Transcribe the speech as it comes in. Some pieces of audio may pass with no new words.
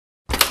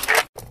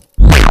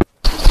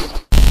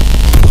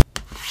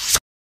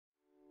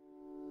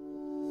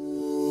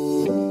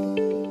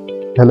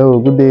Hello,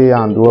 good day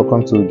and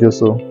welcome to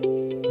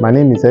Gnss. My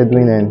name is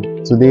Edwin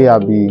and today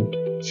I'll be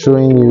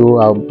showing you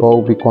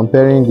I'll be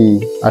comparing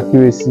the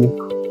accuracy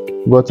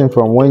gotten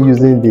from when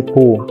using the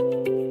pole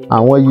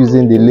and when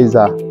using the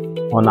laser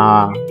on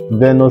our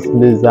Venus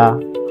Laser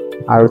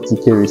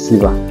RTK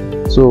receiver.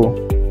 So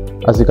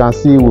as you can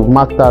see, we've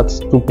marked out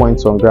 2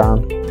 points on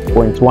ground,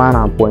 point 1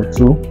 and point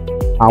 2,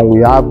 and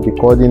we have the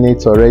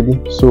coordinates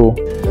already. So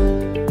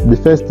the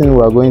first thing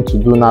we are going to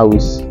do now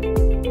is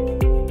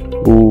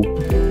we'll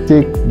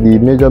take the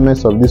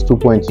measurements of these 2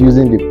 points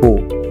using the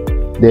pole,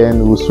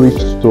 then we'll switch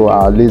to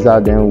our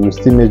laser, then we'll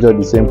still measure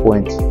the same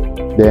point,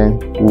 then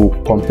we'll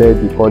compare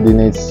the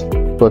coordinates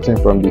gotten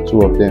from the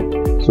two of them.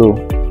 So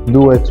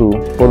do well to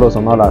follow us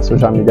on all our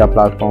social media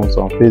platforms,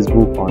 on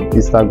Facebook, on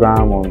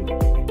Instagram, on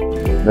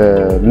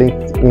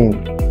LinkedIn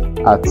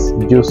at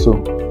Gnss.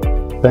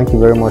 Thank you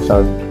very much,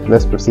 and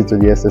let's proceed to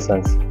the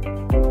exercise.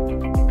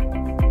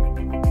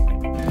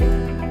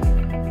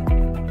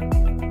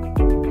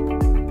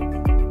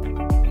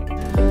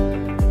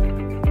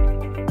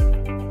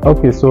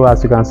 Okay, so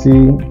as you can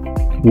see,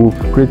 we've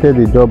created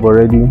a job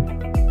already.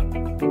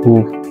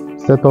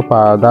 We've set up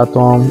our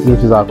datum,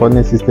 which is our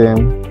coordinate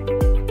system.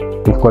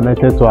 We've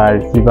connected to our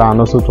receiver and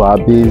also to our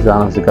base,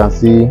 and as you can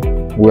see,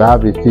 we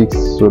have a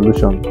fixed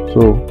solution.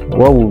 So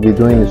what we'll be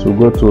doing is we'll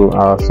go to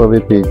our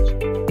survey page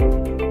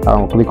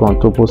and click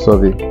on Topo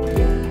Survey.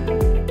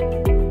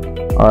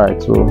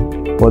 Alright, so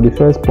for the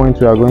first point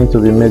we are going to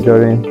be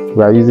measuring,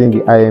 we are using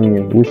the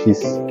IMU, which is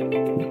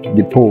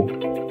the pole.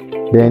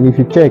 Then if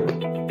you check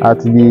at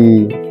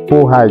the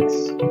pole height,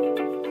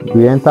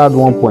 we entered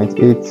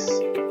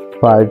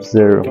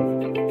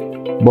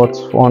 1.850, but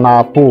on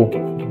our pole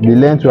the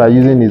length we are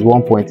using is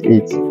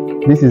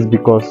 1.8. This is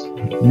because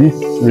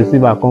this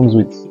receiver comes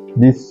with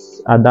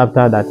this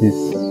adapter that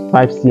is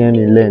 5 cm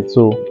in length,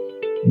 so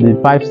the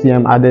 5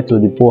 cm added to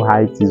the pole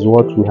height is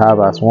what we have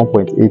as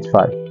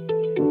 1.85.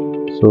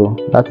 so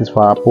that is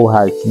for our pole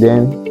height.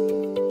 Then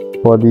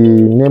for the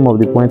name of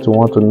the point we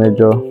want to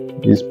measure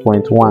is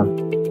point 1,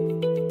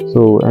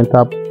 so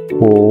enter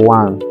pole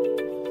 1.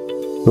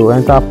 So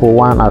enter pole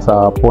 1 as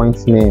our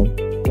point name,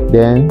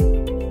 then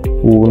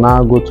we will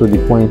now go to the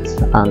point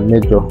and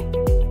measure.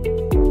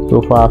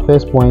 So for our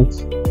first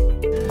point,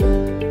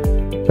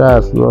 try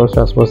as much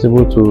as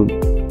possible to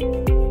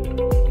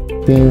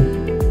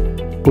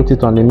put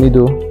it on the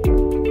middle.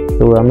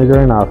 So we are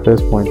measuring our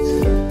first point.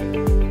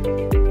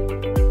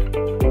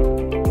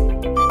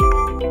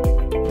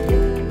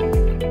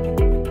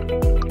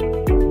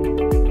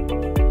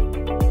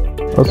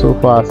 Also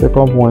for our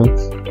second point,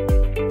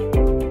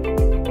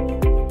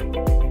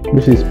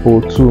 which is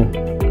pole 2,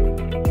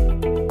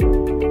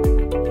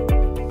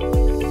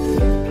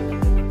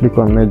 click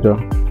on measure.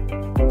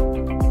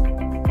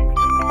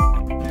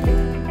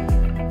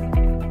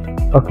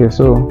 Okay,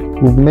 so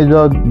we've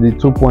measured the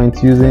 2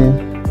 points using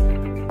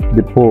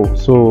the pole,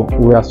 so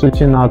we are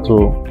switching now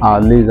to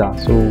our laser.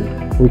 So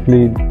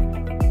quickly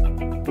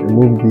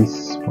remove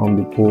this from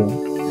the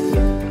pole.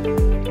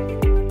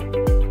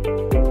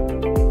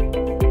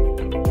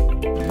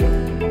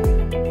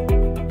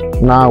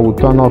 Now we'll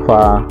turn off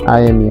our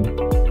IMU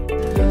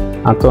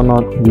and turn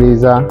on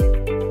laser.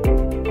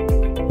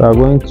 We are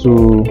going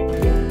to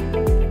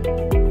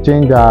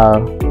change our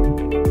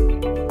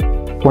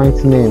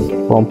point name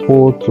from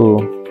pole to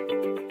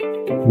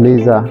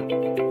laser.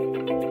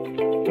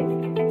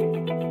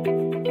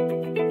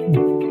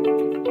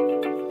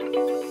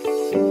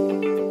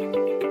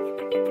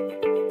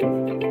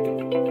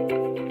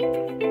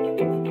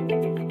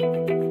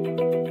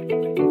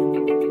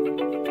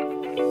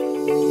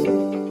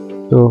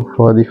 So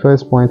for the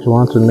first point we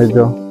want to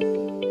measure,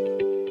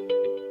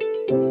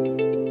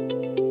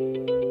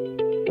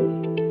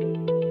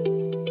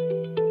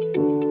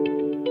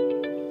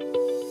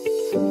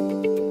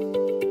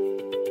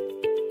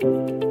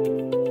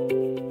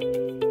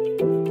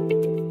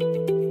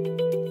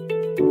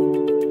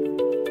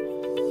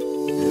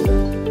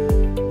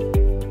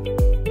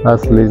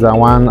 that's laser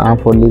 1,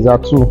 and for laser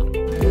 2,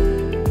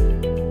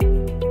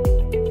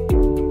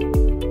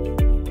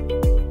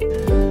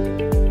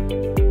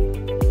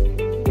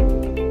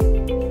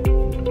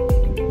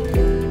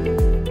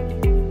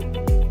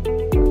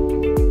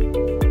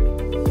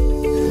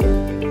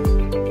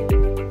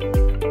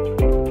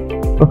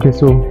 okay,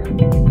 so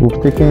we've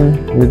taken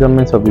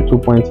measurements of the 2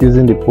 points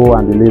using the pole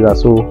and the laser.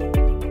 So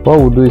what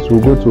we'll do is we'll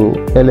go to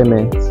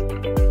elements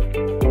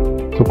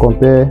to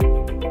compare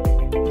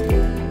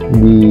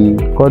the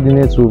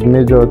coordinates we've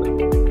measured.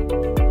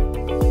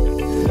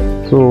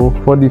 So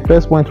for the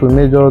first point we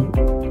measured,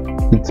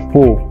 its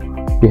pole,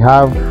 we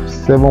have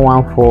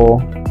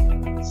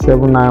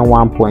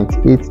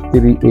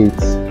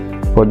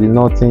 714.791.838 for the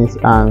nothings,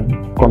 and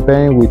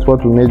comparing with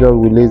what we measured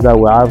with laser,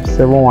 we have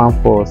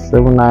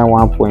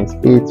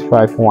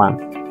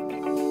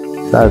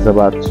 714.791.851. that's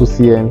about 2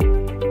 cm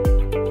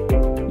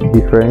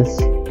difference.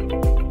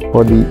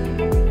 For the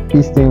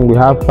piston, we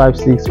have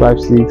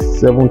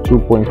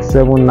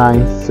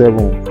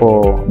 565672.797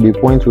 for the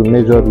point we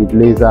measured with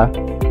laser.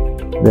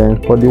 Then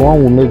for the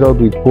one we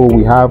measured with pole,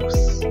 we have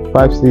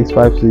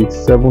 5656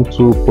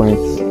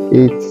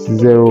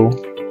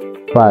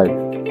 72.805.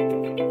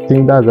 I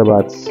think that's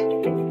about 7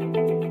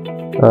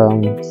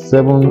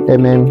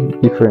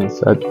 mm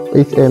difference, at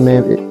 8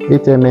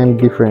 mm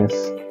difference.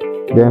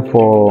 Then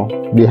for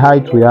the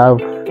height we have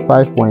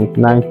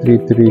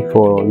 5.933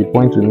 for the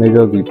point we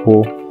measured with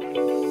pole.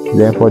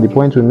 Then for the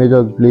point we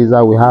measured with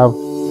laser we have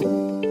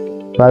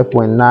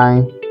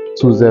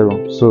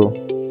 5.920, so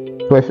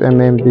 12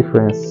 mm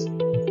difference.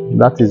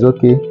 That is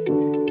okay.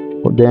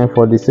 But then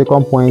for the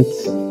second point,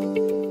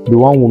 the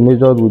one we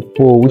measured with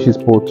pole, which is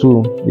pole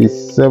 2, is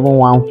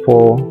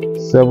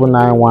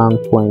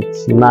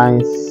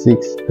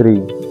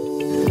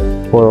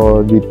 714,791.963.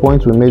 For the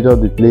point we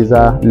measured with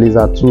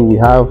laser 2, we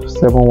have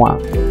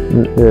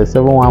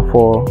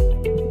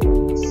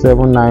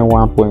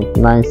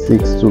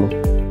 714,791.962.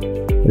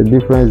 The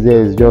difference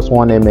there is just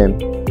 1 mm.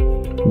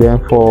 Then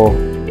for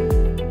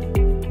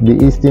the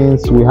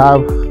instance we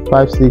have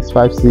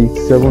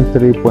 5656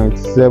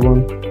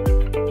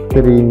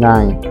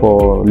 73.739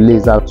 for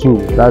laser 2.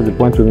 That's the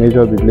point we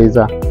measured with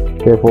laser.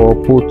 For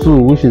pole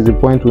 2, which is the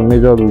point we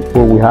measured with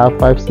pole, we have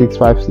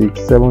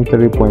 5656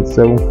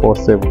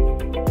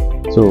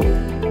 73.747. So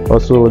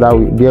also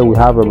there we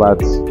have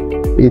about 8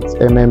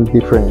 mm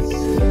difference.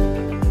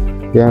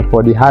 Then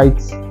for the height,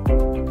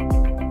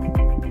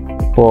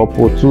 for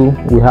pole 2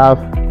 we have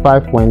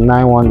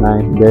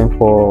 5.919. Then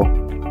for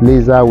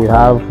laser we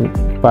have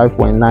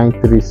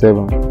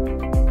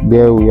 5.937.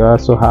 There we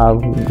also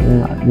have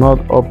not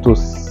up to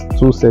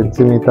 2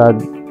 centimeter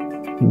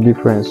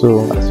difference.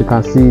 So as you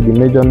can see, the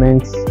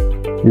measurement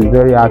is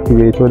very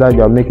accurate. Whether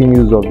you are making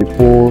use of the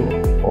pole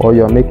or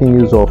you are making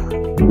use of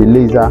the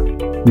laser,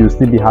 you will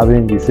still be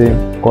having the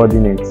same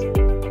coordinates.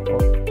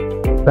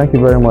 Thank you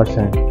very much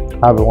and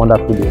have a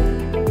wonderful day.